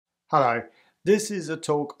Hello, this is a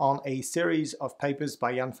talk on a series of papers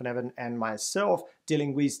by Jan van Even and myself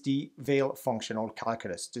dealing with the Veil functional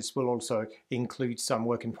calculus. This will also include some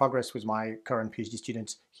work in progress with my current PhD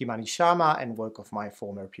student Himani Sharma and work of my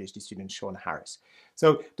former PhD student Sean Harris.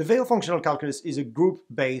 So the Veil functional calculus is a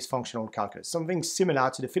group-based functional calculus, something similar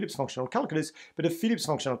to the Phillips functional calculus, but the Phillips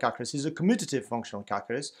functional calculus is a commutative functional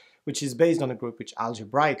calculus which is based on a group which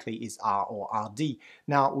algebraically is R or Rd.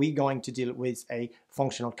 Now we're going to deal with a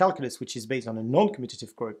functional calculus which is based on a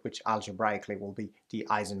non-commutative group which algebraically will be the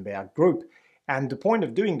Heisenberg group. And the point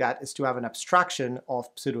of doing that is to have an abstraction of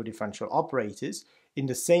pseudo-differential operators in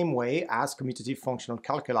the same way as commutative functional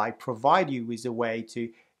calculi provide you with a way to,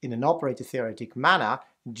 in an operator theoretic manner,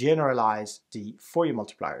 generalize the Fourier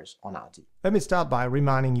multipliers on Rd. Let me start by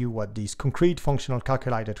reminding you what these concrete functional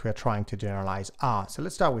calculi that we are trying to generalize are. So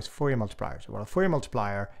let's start with Fourier multipliers. Well, a Fourier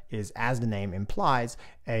multiplier is, as the name implies,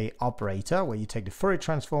 a operator where you take the Fourier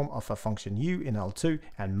transform of a function u in L2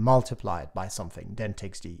 and multiply it by something, then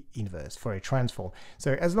takes the inverse Fourier transform.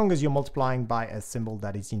 So as long as you're multiplying by a symbol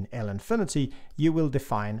that is in L infinity, you will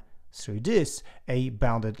define through this a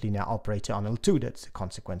bounded linear operator on L2. That's a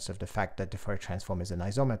consequence of the fact that the Fourier transform is an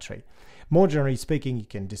isometry. More generally speaking, you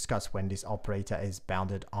can discuss when this operator is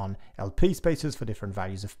bounded on LP spaces for different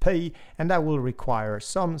values of P, and that will require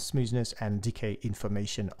some smoothness and decay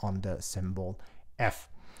information on the symbol F.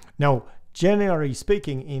 Now, generally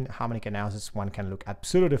speaking, in harmonic analysis, one can look at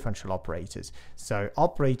pseudo-differential operators. So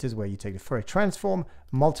operators where you take the Fourier transform,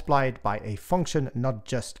 multiply it by a function not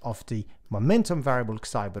just of the momentum variable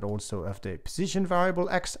xi, but also of the position variable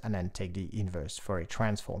x, and then take the inverse Fourier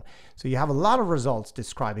transform. So you have a lot of results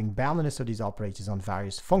describing boundedness of these operators on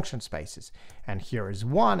various function spaces. And here is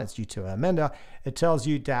one, it's due to Amanda. It tells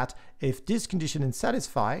you that if this condition is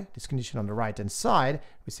satisfied, this condition on the right hand side,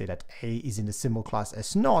 we say that A is in the symbol class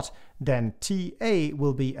S0, then TA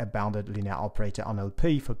will be a bounded linear operator on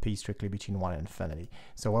LP for P strictly between 1 and infinity.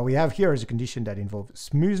 So what we have here is a condition that involves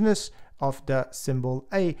smoothness of the symbol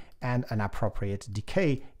A and an appropriate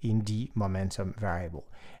decay in the momentum variable.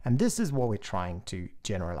 And this is what we're trying to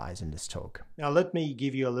generalize in this talk. Now let me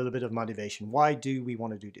give you a little bit of motivation. Why do we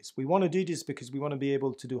want to do this? We want to do this because we want to be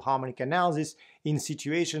able to do harmonic analysis in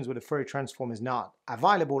situations where the Fourier transform is not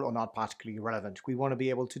available or not particularly relevant. We want to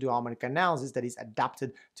be able to do harmonic analysis that is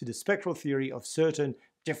adapted to the spectral theory of certain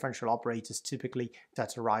differential operators typically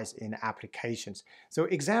that arise in applications. So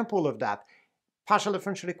example of that, partial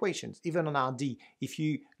differential equations, even on Rd. If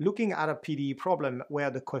you're looking at a PDE problem where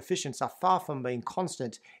the coefficients are far from being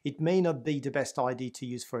constant, it may not be the best idea to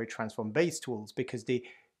use Fourier transform-based tools because they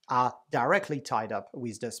are directly tied up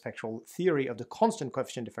with the spectral theory of the constant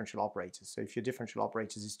coefficient differential operators. So if your differential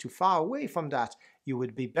operators is too far away from that, you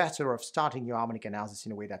would be better off starting your harmonic analysis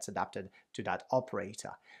in a way that's adapted to that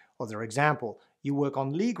operator. Other example, you work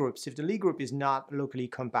on Lie groups. If the Lie group is not locally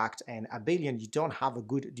compact and abelian, you don't have a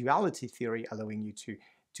good duality theory allowing you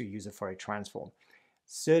to use a Fourier transform.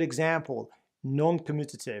 Third example,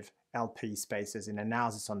 non-commutative LP spaces and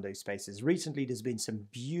analysis on those spaces. Recently, there's been some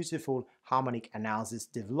beautiful harmonic analysis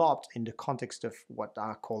developed in the context of what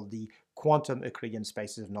are called the quantum Euclidean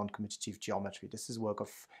spaces of non-commutative geometry. This is work of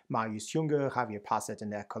Marius Junger, Javier Passet,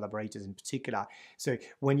 and their collaborators in particular. So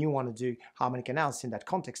when you want to do harmonic analysis in that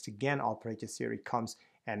context, again, operator theory comes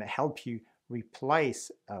and help you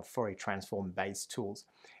replace Fourier transform-based tools.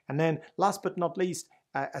 And then last but not least,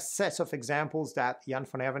 a set of examples that Jan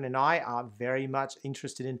van Even and I are very much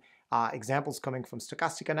interested in are examples coming from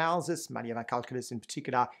stochastic analysis, Malevin calculus in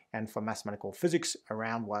particular, and from mathematical physics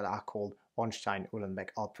around what are called Ornstein-Uhlenbeck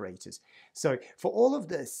operators. So for all of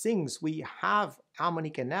these things, we have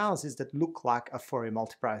harmonic analysis that look like a Fourier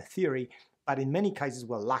multiplier theory, but in many cases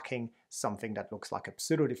we're lacking something that looks like a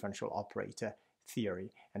pseudo-differential operator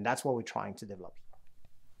theory, and that's what we're trying to develop.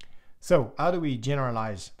 So how do we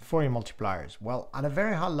generalize Fourier multipliers? Well, at a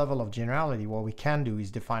very high level of generality, what we can do is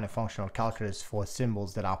define a functional calculus for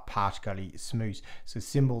symbols that are particularly smooth. So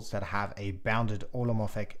symbols that have a bounded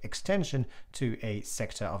holomorphic extension to a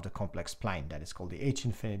sector of the complex plane. That is called the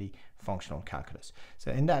H-infinity functional calculus. So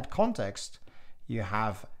in that context, you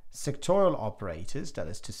have sectorial operators, that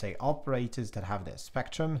is to say operators that have their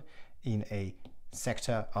spectrum in a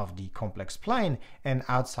sector of the complex plane, and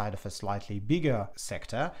outside of a slightly bigger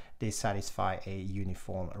sector, they satisfy a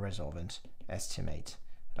uniform resolvent estimate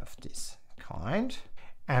of this kind.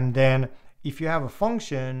 And then if you have a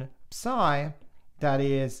function psi that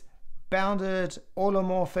is bounded,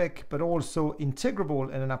 holomorphic, but also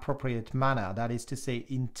integrable in an appropriate manner, that is to say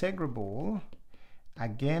integrable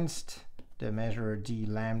against the measure d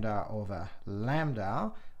lambda over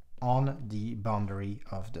lambda, on the boundary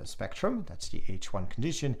of the spectrum. That's the H1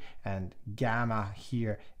 condition, and gamma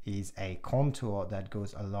here is a contour that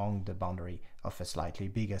goes along the boundary of a slightly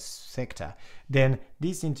bigger sector. Then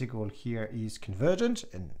this integral here is convergent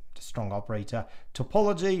and the strong operator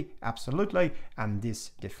topology, absolutely, and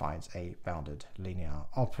this defines a bounded linear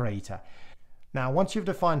operator. Now, once you've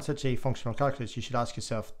defined such a functional calculus, you should ask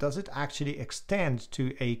yourself, does it actually extend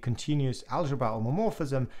to a continuous algebra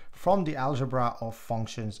homomorphism from the algebra of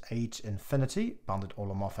functions H infinity, bounded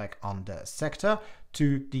holomorphic on the sector,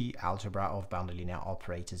 to the algebra of bounded linear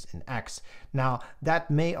operators in X? Now, that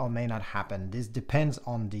may or may not happen. This depends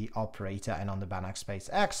on the operator and on the Banach space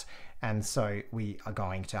X. And so we are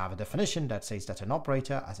going to have a definition that says that an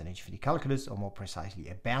operator has an H-infinity calculus, or more precisely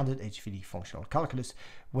a bounded H-infinity functional calculus,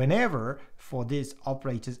 whenever for these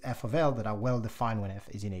operators f of L that are well defined when f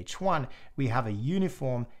is in H1, we have a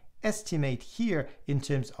uniform estimate here in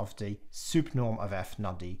terms of the sup norm of f,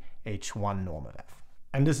 not the H1 norm of f.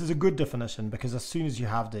 And this is a good definition because as soon as you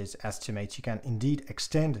have these estimates, you can indeed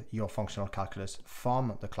extend your functional calculus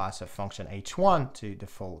from the class of function h1 to the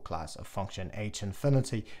full class of function h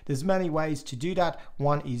infinity. There's many ways to do that.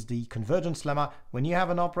 One is the convergence lemma. When you have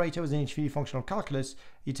an operator with an H-infinity functional calculus,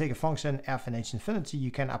 you take a function f in h infinity,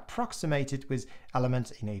 you can approximate it with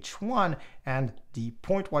elements in h1, and the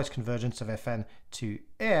pointwise convergence of fn to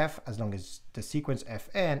f, as long as the sequence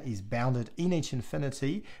fn is bounded in h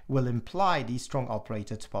infinity, will imply the strong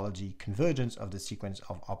operator topology convergence of the sequence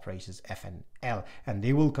of operators f and l, and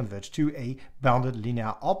they will converge to a bounded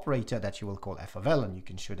linear operator that you will call f of l, and you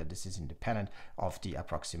can show that this is independent of the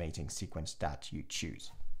approximating sequence that you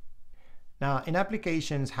choose. Now, in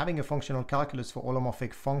applications, having a functional calculus for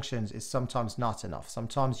holomorphic functions is sometimes not enough.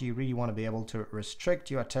 Sometimes you really want to be able to restrict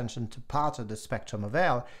your attention to part of the spectrum of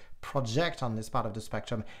L, project on this part of the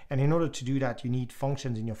spectrum, and in order to do that, you need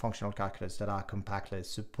functions in your functional calculus that are compactly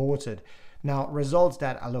supported. Now, results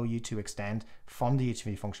that allow you to extend from the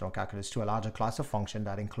H-infinity functional calculus to a larger class of function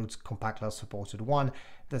that includes compactly supported one.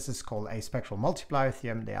 This is called a spectral multiplier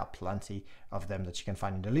theorem. There are plenty of them that you can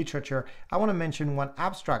find in the literature. I want to mention one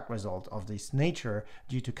abstract result of this nature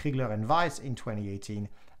due to Krigler and Weiss in 2018,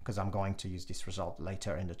 because I'm going to use this result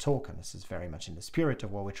later in the talk, and this is very much in the spirit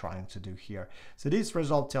of what we're trying to do here. So this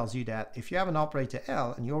result tells you that if you have an operator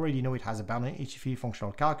L, and you already know it has a bounded H-infinity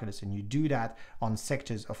functional calculus, and you do that on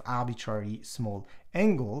sectors of arbitrarily small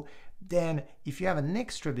angle, then if you have an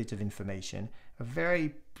extra bit of information, a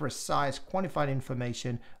very precise quantified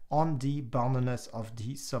information on the boundedness of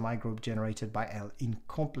the semi-group generated by L in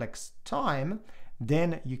complex time,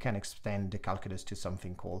 then you can extend the calculus to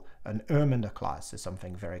something called an Ermander class, so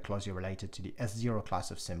something very closely related to the S0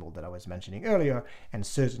 class of symbol that I was mentioning earlier, and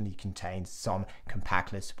certainly contains some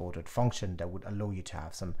compactly supported function that would allow you to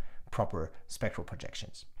have some proper spectral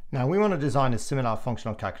projections. Now, we want to design a similar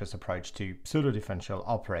functional calculus approach to pseudodifferential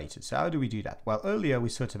operators. So how do we do that? Well, earlier we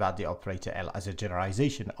thought about the operator L as a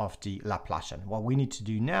generalization of the Laplacian. What we need to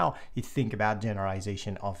do now is think about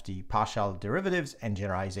generalization of the partial derivatives and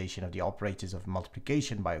generalization of the operators of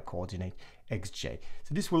multiplication by a coordinate xj.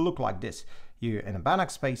 So this will look like this. You're in a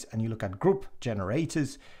Banach space and you look at group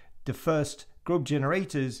generators. The first group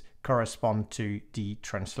generators correspond to the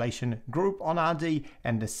translation group on RD,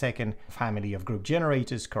 and the second family of group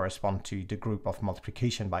generators correspond to the group of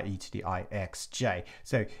multiplication by e to the I xj.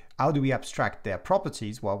 So how do we abstract their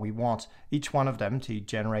properties? Well, we want each one of them to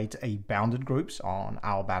generate a bounded groups on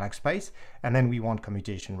our Banach space, and then we want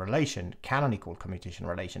commutation relation, canonical commutation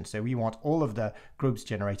relation. So we want all of the groups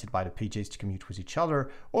generated by the pj's to commute with each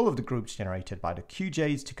other, all of the groups generated by the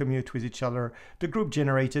qj's to commute with each other, the group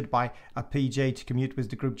generated by a pj to commute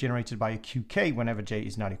with the group generated by a qk whenever j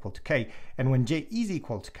is not equal to k. And when j is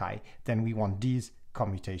equal to k, then we want this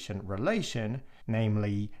commutation relation,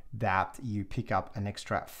 namely that you pick up an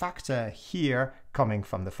extra factor here coming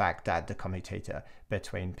from the fact that the commutator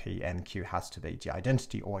between p and q has to be the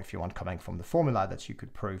identity, or if you want, coming from the formula that you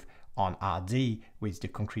could prove on RD with the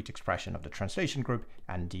concrete expression of the translation group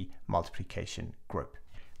and the multiplication group.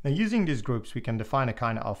 Now, using these groups, we can define a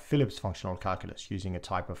kind of Phillips functional calculus using a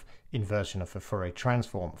type of inversion of a Fourier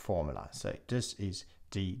transform formula. So this is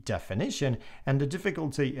the definition, and the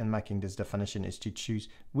difficulty in making this definition is to choose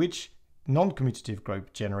which non-commutative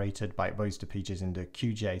group generated by both the pj's and the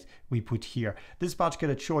qj's we put here. This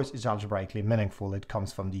particular choice is algebraically meaningful. It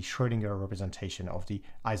comes from the Schrödinger representation of the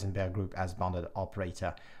Heisenberg group as bounded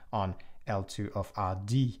operator on L2 of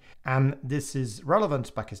Rd, and this is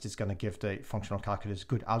relevant because it's going to give the functional calculus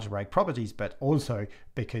good algebraic properties, but also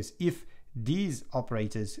because if these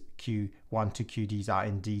operators q1 to qds are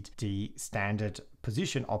indeed the standard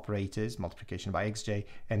position operators, multiplication by xj,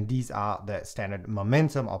 and these are the standard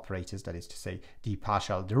momentum operators, that is to say the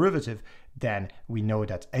partial derivative, then we know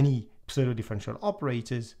that any pseudo-differential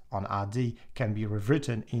operators on Rd can be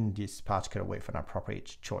rewritten in this particular way for an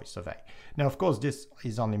appropriate choice of A. Now, of course, this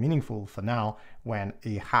is only meaningful for now when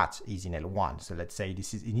a hat is in L1. So let's say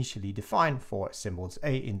this is initially defined for symbols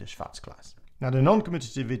A in the Schwarz class. Now, the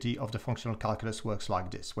non-commutativity of the functional calculus works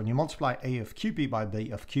like this. When you multiply A of Qp by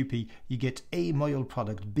B of Qp, you get A Moyal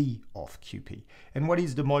product B of Qp. And what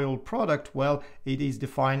is the Moyal product? Well, it is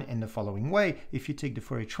defined in the following way. If you take the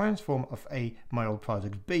Fourier transform of A Moyal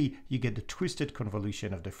product B, you get the twisted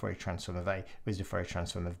convolution of the Fourier transform of A with the Fourier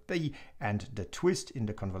transform of B, and the twist in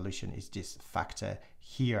the convolution is this factor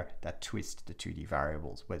here that twists the 2D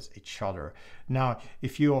variables with each other. Now,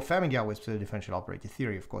 if you're familiar with pseudo-differential operator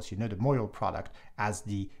theory, of course, you know the Moyal product as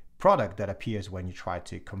the product that appears when you try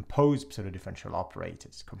to compose pseudo-differential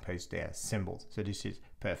operators, compose their symbols. So this is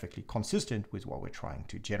perfectly consistent with what we're trying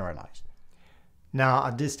to generalize. Now,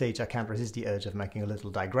 at this stage, I can't resist the urge of making a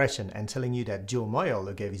little digression and telling you that Joe Moyal,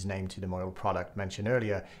 who gave his name to the Moyal product mentioned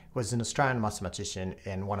earlier, was an Australian mathematician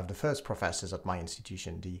and one of the first professors at my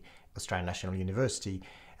institution, the Australian National University,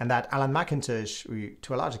 and that Alan McIntosh, who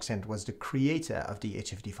to a large extent was the creator of the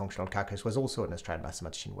HFD functional calculus, was also an Australian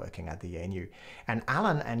mathematician working at the ANU. And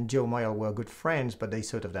Alan and Joe Moyal were good friends, but they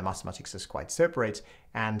thought of their mathematics as quite separate.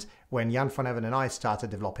 And when Jan van Even and I started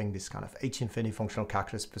developing this kind of H-infinity functional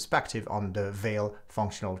calculus perspective on the Weil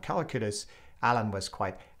functional calculus, Alan was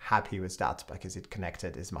quite happy with that because it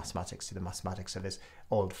connected his mathematics to the mathematics of his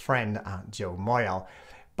old friend, Joe Moyal.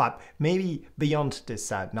 But maybe beyond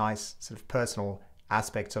this nice sort of personal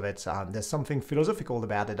aspects of it, there's something philosophical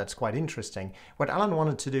about it that's quite interesting. What Alan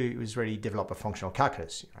wanted to do was really develop a functional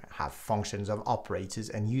calculus, have functions of operators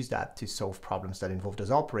and use that to solve problems that involve those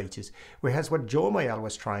operators. Whereas what Joe Moyal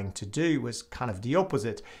was trying to do was kind of the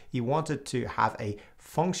opposite. He wanted to have a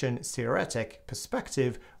function theoretic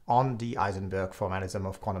perspective on the Heisenberg formalism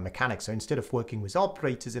of quantum mechanics. So instead of working with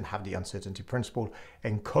operators and have the uncertainty principle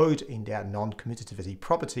encode in their non-commutativity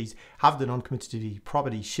properties, have the non-commutativity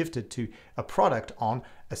property shifted to a product on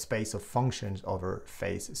a space of functions over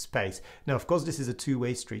phase space. Now, of course, this is a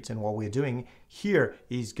two-way street, and what we're doing here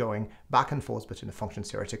is going back and forth between the function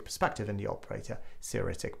theoretic perspective and the operator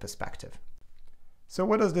theoretic perspective. So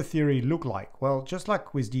what does the theory look like? Well, just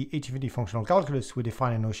like with the H-infinity functional calculus, we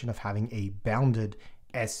define a notion of having a bounded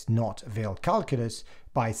S0 Weil calculus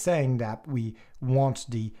by saying that we want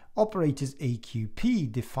the operators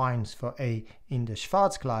AQP defined for A in the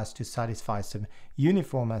Schwarz class to satisfy some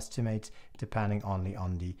uniform estimates depending only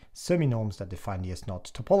on the seminorms that define the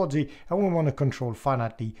S0 topology, and we want to control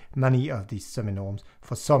finitely many of these seminorms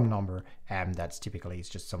for some number m that's typically is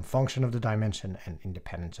just some function of the dimension and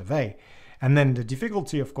independent of A. And then the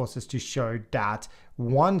difficulty, of course, is to show that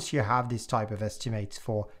once you have this type of estimates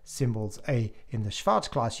for symbols A in the Schwarz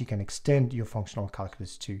class, you can extend your functional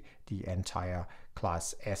calculus to the entire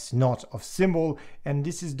class S0 of symbol, and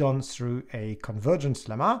this is done through a convergence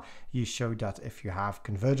lemma. You show that if you have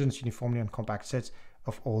convergence uniformly on compact sets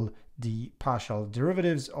of all the partial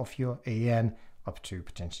derivatives of your AN up to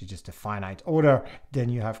potentially just a finite order, then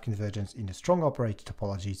you have convergence in the strong operator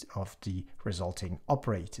topologies of the resulting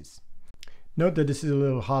operators. Note that this is a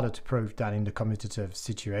little harder to prove than in the commutative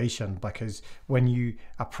situation, because when you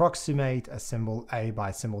approximate a symbol A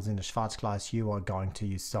by symbols in the Schwarz class, you are going to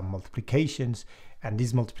use some multiplications, and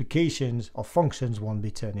these multiplications of functions won't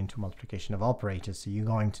be turned into multiplication of operators. So you're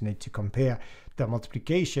going to need to compare the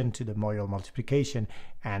multiplication to the Moyal multiplication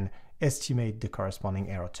and estimate the corresponding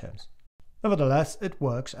error terms. Nevertheless, it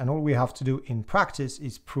works, and all we have to do in practice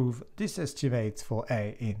is prove this estimates for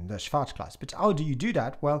A in the Schwarz class. But how do you do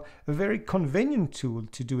that? Well, a very convenient tool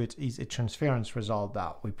to do it is a transference result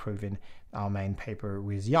that we prove in our main paper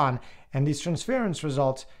with Jan. And this transference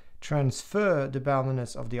result transfer the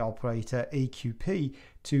boundedness of the operator AQP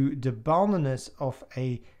to the boundedness of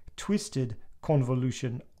a twisted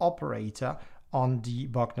convolution operator on the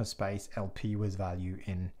Buckner space LP with value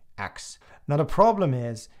in X. Now the problem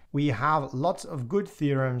is we have lots of good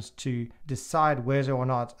theorems to decide whether or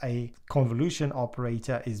not a convolution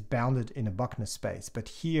operator is bounded in a Buckner space, but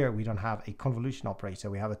here we don't have a convolution operator,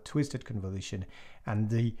 we have a twisted convolution, and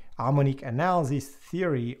the harmonic analysis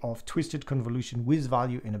theory of twisted convolution with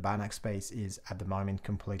value in a Banach space is at the moment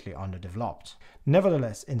completely underdeveloped.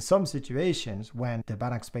 Nevertheless, in some situations when the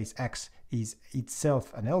Banach space X is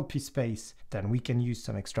itself an LP space, then we can use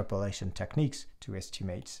some extrapolation techniques to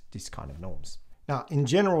estimate this kind of norms. Now, in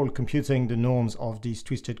general, computing the norms of these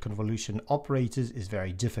twisted convolution operators is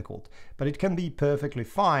very difficult, but it can be perfectly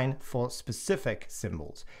fine for specific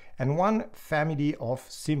symbols. And one family of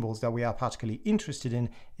symbols that we are particularly interested in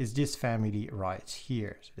is this family right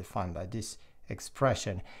here, so defined by this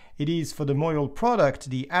expression. It is, for the module product,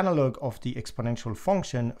 the analog of the exponential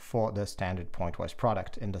function for the standard pointwise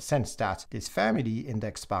product, in the sense that this family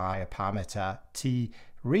indexed by a parameter t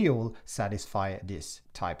real satisfy this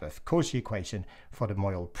type of Cauchy equation for the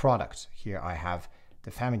module product. Here I have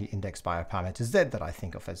the family indexed by a parameter z that I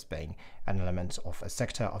think of as being an element of a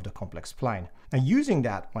sector of the complex plane. Now, using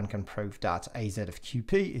that, one can prove that AZ of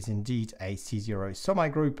QP is indeed a C0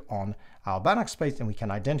 semi-group on our Banach space, and we can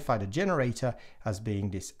identify the generator as being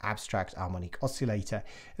this abstract harmonic oscillator.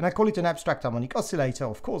 And I call it an abstract harmonic oscillator,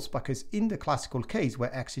 of course, because in the classical case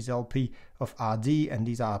where X is LP of RD, and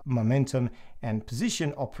these are momentum and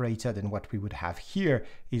position operator, then what we would have here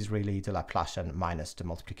is really the Laplacian minus the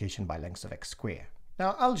multiplication by length of X squared.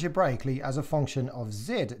 Now, algebraically, as a function of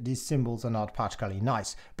z, these symbols are not particularly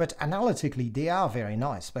nice, but analytically they are very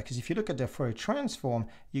nice, because if you look at the Fourier transform,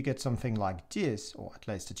 you get something like this, or at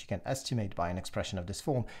least that you can estimate by an expression of this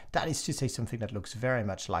form. That is to say, something that looks very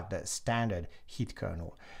much like the standard heat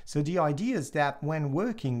kernel. So the idea is that when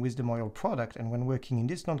working with the module product and when working in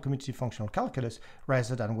this non-commutative functional calculus,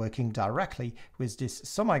 rather than working directly with this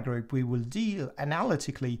semi-group, we will deal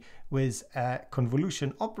analytically with a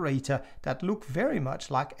convolution operator that look very much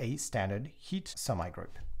like a standard heat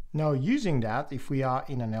semi-group. Now, using that, if we are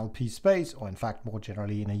in an LP space, or in fact more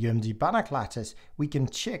generally in a UMD Banach lattice, we can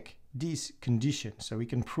check these conditions. So we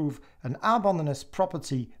can prove an abundance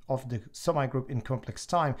property of the semi-group in complex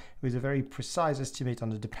time with a very precise estimate on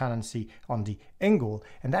the dependency on the angle.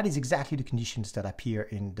 And that is exactly the conditions that appear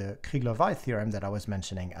in the Krigler-Weiss theorem that I was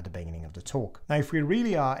mentioning at the beginning of the talk. Now, if we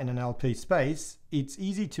really are in an LP space, it's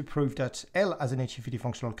easy to prove that L has an H-infinity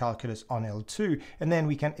functional calculus on L2, and then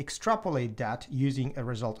we can extrapolate that using a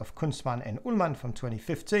result of Kunzmann and Ullmann from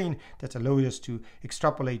 2015 that allowed us to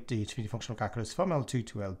extrapolate the H-infinity functional calculus from L2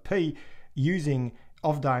 to LP using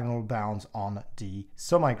off-diagonal bounds on the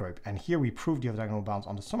semi-group. And here we prove the off-diagonal bounds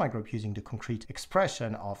on the semi-group using the concrete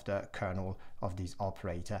expression of the kernel of this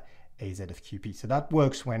operator AZ of QP. So that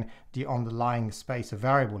works when the underlying space of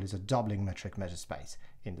variable is a doubling metric measure space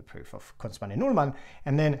in the proof of Kunzmann and Ullmann.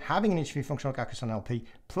 And then having an H-infinity functional calculus on LP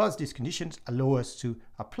plus these conditions allow us to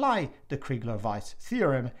apply the Krigler-Weiss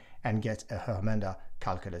theorem and get a Hermander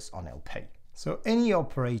calculus on LP. So any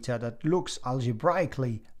operator that looks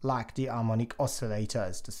algebraically like the harmonic oscillator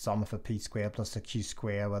as the sum of a p squared plus a q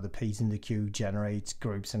squared, where the p's in the q generate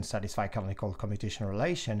groups and satisfy canonical commutation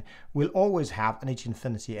relation, will always have an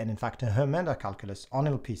H-infinity and in fact a Hermander calculus on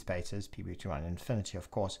LP spaces, p equal to 1 infinity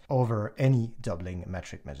of course, over any doubling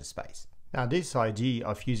metric measure space. Now, this idea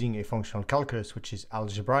of using a functional calculus which is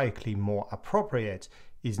algebraically more appropriate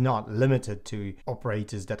is not limited to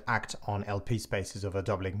operators that act on LP spaces over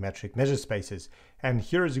doubling metric measure spaces. And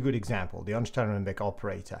here is a good example, the Einstein-Uhlenbeck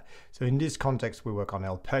operator. So in this context, we work on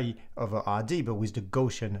LP over RD, but with the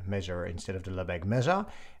Gaussian measure instead of the Lebesgue measure.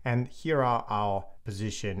 And here are our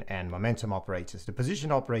position and momentum operators. The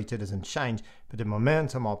position operator doesn't change, but the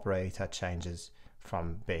momentum operator changes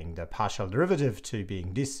from being the partial derivative to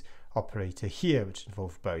being this operator here, which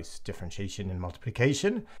involves both differentiation and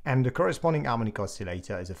multiplication. And the corresponding harmonic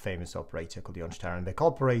oscillator is a famous operator called the Einstein-Uhlenbeck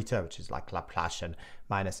operator, which is like Laplacian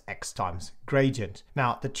minus x times gradient.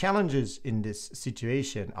 Now, the challenges in this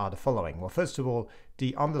situation are the following. Well, first of all,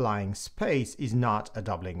 the underlying space is not a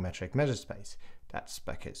doubling metric measure space. That's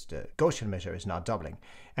because the Gaussian measure is not doubling.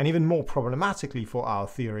 And even more problematically for our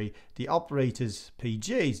theory, the operators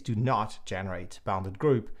Pj's do not generate bounded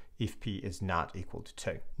group if p is not equal to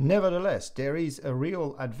 2. Nevertheless, there is a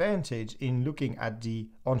real advantage in looking at the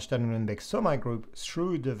Einstein-Uhlenbeck semi-group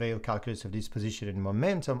through the Weil calculus of disposition and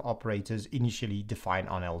momentum operators initially defined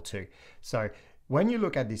on L2. So when you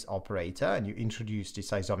look at this operator and you introduce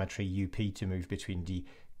this isometry UP to move between the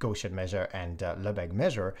Gaussian measure and Lebesgue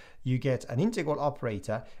measure, you get an integral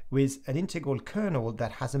operator with an integral kernel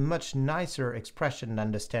that has a much nicer expression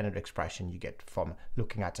than the standard expression you get from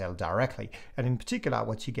looking at L directly. And in particular,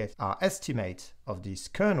 what you get are estimates of this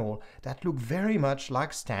kernel that look very much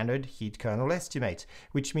like standard heat kernel estimates,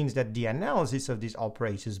 which means that the analysis of these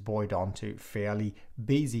operators boil down to fairly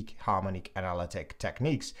basic harmonic analytic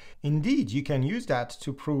techniques. Indeed, you can use that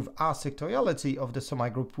to prove R sectoriality of the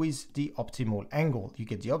semi-group with the optimal angle. You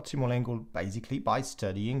get the optimal angle basically by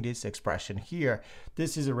studying this expression here.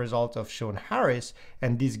 This is a result of Schoen-Harris,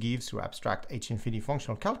 and this gives, through abstract H-infinity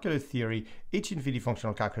functional calculus theory, H-infinity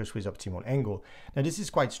functional calculus with optimal angle. Now, this is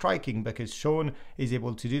quite striking because Schoen is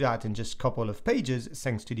able to do that in just a couple of pages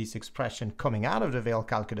thanks to this expression coming out of the Veil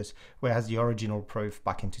calculus, whereas the original proof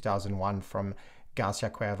back in 2001 from Garcia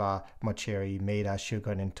Cueva, Mocheri, Maeda,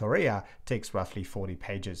 Shugon, and Torrea takes roughly 40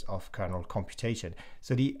 pages of kernel computation.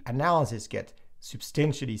 So the analysis gets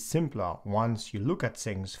substantially simpler once you look at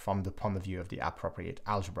things from the point of view of the appropriate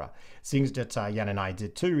algebra. Things that Jan and I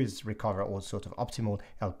did too is recover all sorts of optimal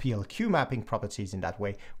LP-LQ mapping properties in that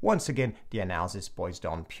way. Once again, the analysis boils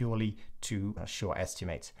down purely to sure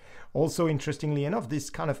estimates. Also, interestingly enough, this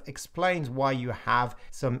kind of explains why you have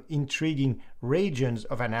some intriguing regions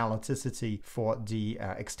of analyticity for the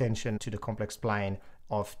extension to the complex plane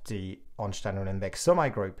of the Ornstein-Uhlenbeck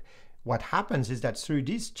semi-group. What happens is that through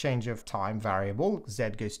this change of time variable, z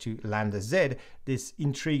goes to lambda z, this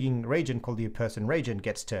intriguing region called the Person region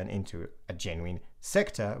gets turned into a genuine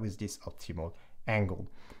sector with this optimal angle.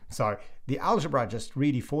 So the algebra just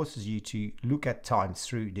really forces you to look at time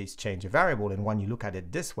through this change of variable, and when you look at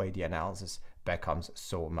it this way, the analysis becomes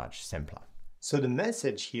so much simpler. So the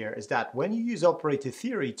message here is that when you use operator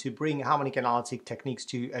theory to bring harmonic analytic techniques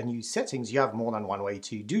to a new settings, you have more than one way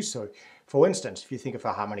to do so. For instance, if you think of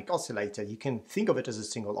a harmonic oscillator, you can think of it as a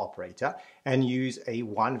single operator and use a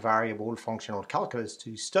one variable functional calculus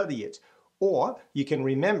to study it. Or you can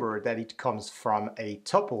remember that it comes from a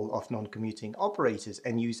tuple of non-commuting operators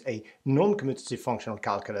and use a non-commutative functional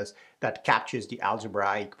calculus that captures the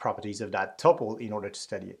algebraic properties of that tuple in order to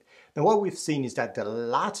study it. Now what we've seen is that the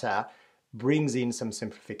latter brings in some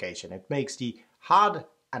simplification. It makes the hard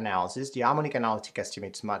analysis, the harmonic analytic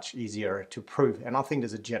estimates, much easier to prove. And I think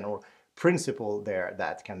there's a general principle there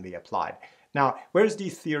that can be applied. Now, where's the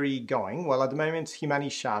theory going? Well, at the moment, Himani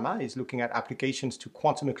Sharma is looking at applications to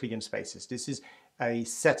quantum Euclidean spaces. This is a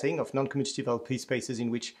setting of non-commutative LP spaces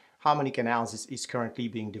in which harmonic analysis is currently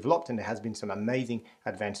being developed, and there has been some amazing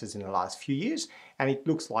advances in the last few years. And it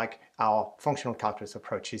looks like our functional calculus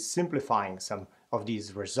approach is simplifying some of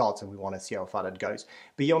these results, and we want to see how far that goes.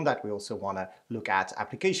 Beyond that, we also want to look at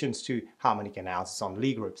applications to harmonic analysis on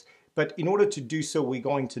Lie groups. But in order to do so, we're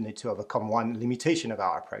going to need to overcome one limitation of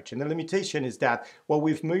our approach. And the limitation is that, well,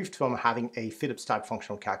 we've moved from having a Phillips type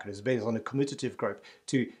functional calculus based on a commutative group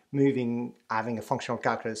to having a functional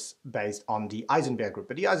calculus based on the Heisenberg group.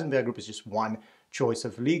 But the Heisenberg group is just one choice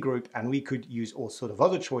of Lie group, and we could use all sorts of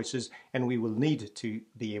other choices, and we will need to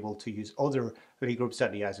be able to use other Lie groups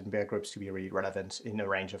than the Heisenberg groups to be really relevant in a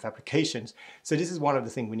range of applications. So this is one of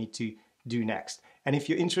the things we need to do next. And if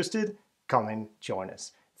you're interested, come and join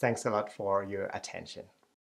us. Thanks a lot for your attention.